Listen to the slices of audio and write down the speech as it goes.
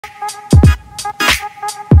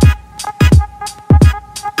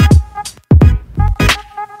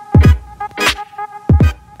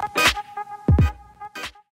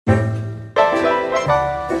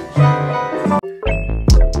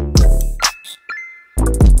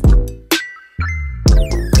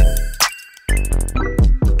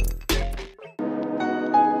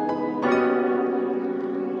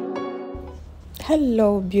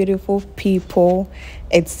Hello beautiful people,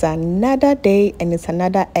 it's another day and it's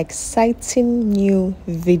another exciting new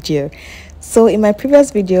video. So in my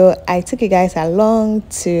previous video I took you guys along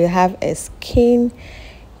to have a skin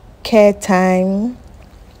care time,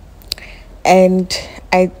 and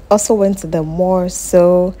I also went to the mall.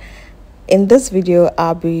 So in this video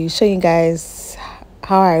I'll be showing you guys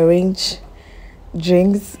how I arrange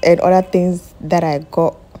drinks and other things that I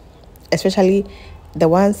got, especially the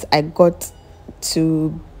ones I got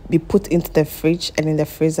to be put into the fridge and in the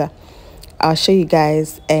freezer. I'll show you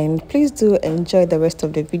guys, and please do enjoy the rest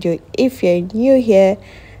of the video. If you're new here,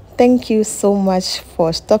 thank you so much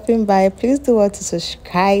for stopping by. Please do want to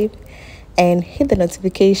subscribe and hit the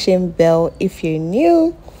notification bell if you're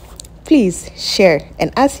new. Please share,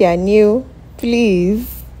 and as you're new, please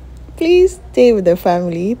stay with the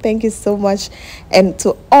family. Thank you so much. And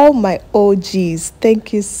to all my OGs,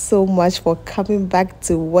 thank you so much for coming back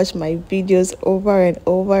to watch my videos over and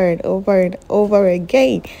over and over and over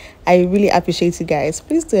again. I really appreciate you guys.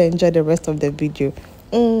 Please do enjoy the rest of the video.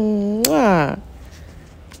 Mwah.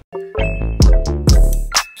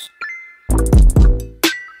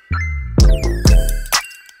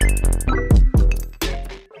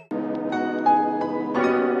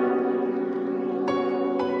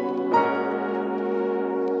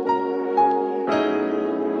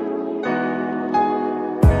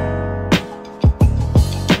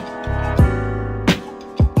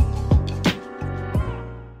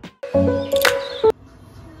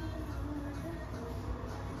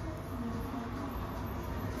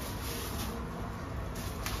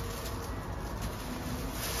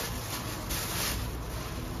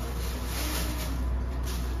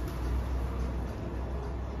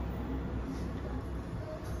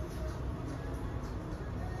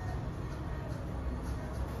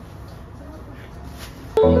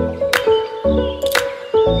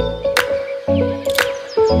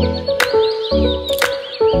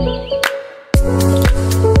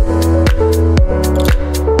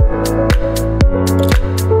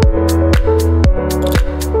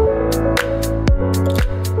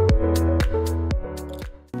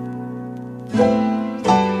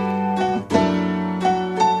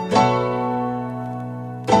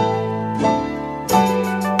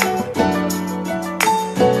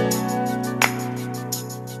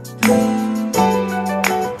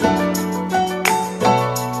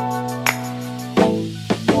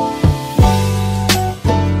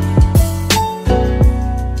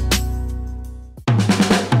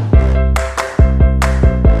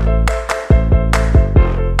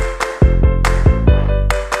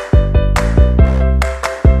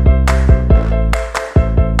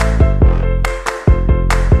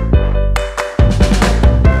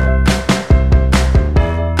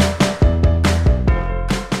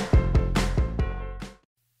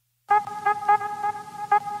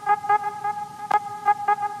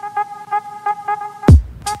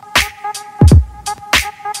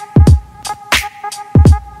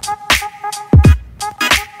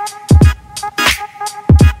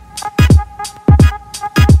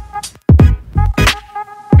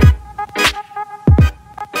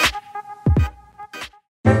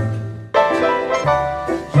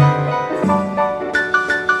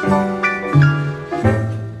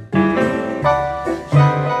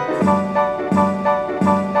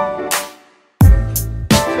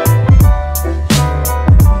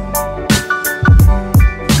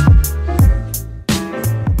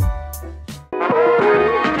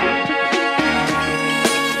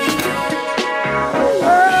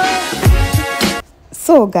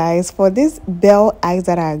 So guys, for this Belle Ice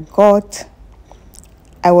that I got,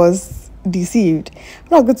 I was deceived. I'm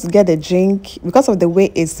not going to get the drink because of the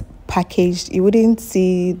way it's packaged. You wouldn't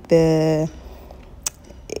see the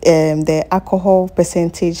alcohol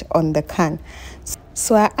percentage on the can.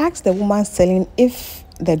 So I asked the woman selling if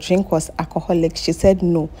the drink was alcoholic. She said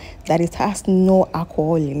no, that it has no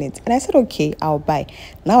alcohol in it. And I said okay, I'll buy.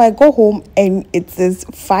 Now I go home and it says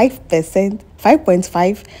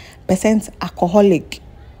 5.5% alcoholic,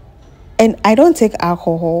 and I don't take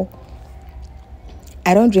alcohol.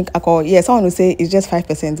 I don't drink alcohol. Yeah, someone will say it's just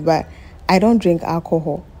 5%, but I don't drink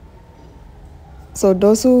alcohol. So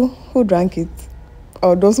those who drank it,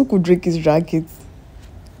 or those who could drink it, drank it.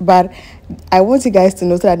 But I want you guys to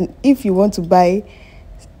know so that if you want to buy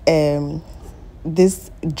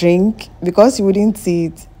this drink, because you wouldn't see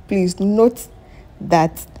it, please note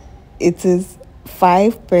that it is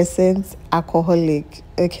 5% alcoholic.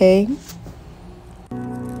 Okay.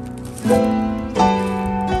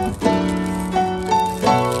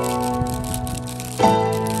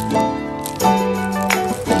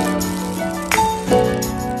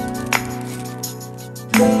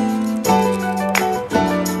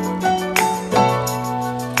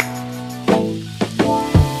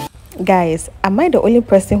 Guys, am I the only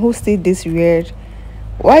person who see this weird?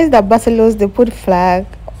 Why is that Barcelos they put flag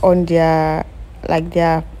on their, like,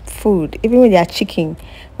 their food, even with their chicken?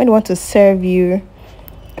 When they want to serve you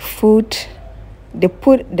food, they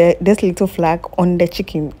put this little flag on the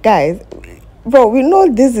chicken. Guys, bro, we know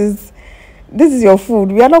this is your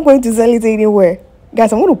food. We are not going to sell it anywhere.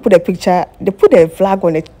 Guys, I'm going to put a picture. They put a flag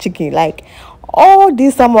on the chicken. Like, all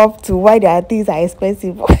this sum up to why their things are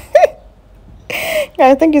expensive.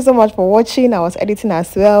 Guys, thank you so much for watching. I was editing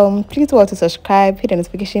as well. Please do to subscribe, hit the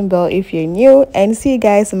notification bell if you're new, and see you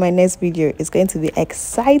guys in my next video. It's going to be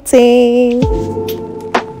exciting.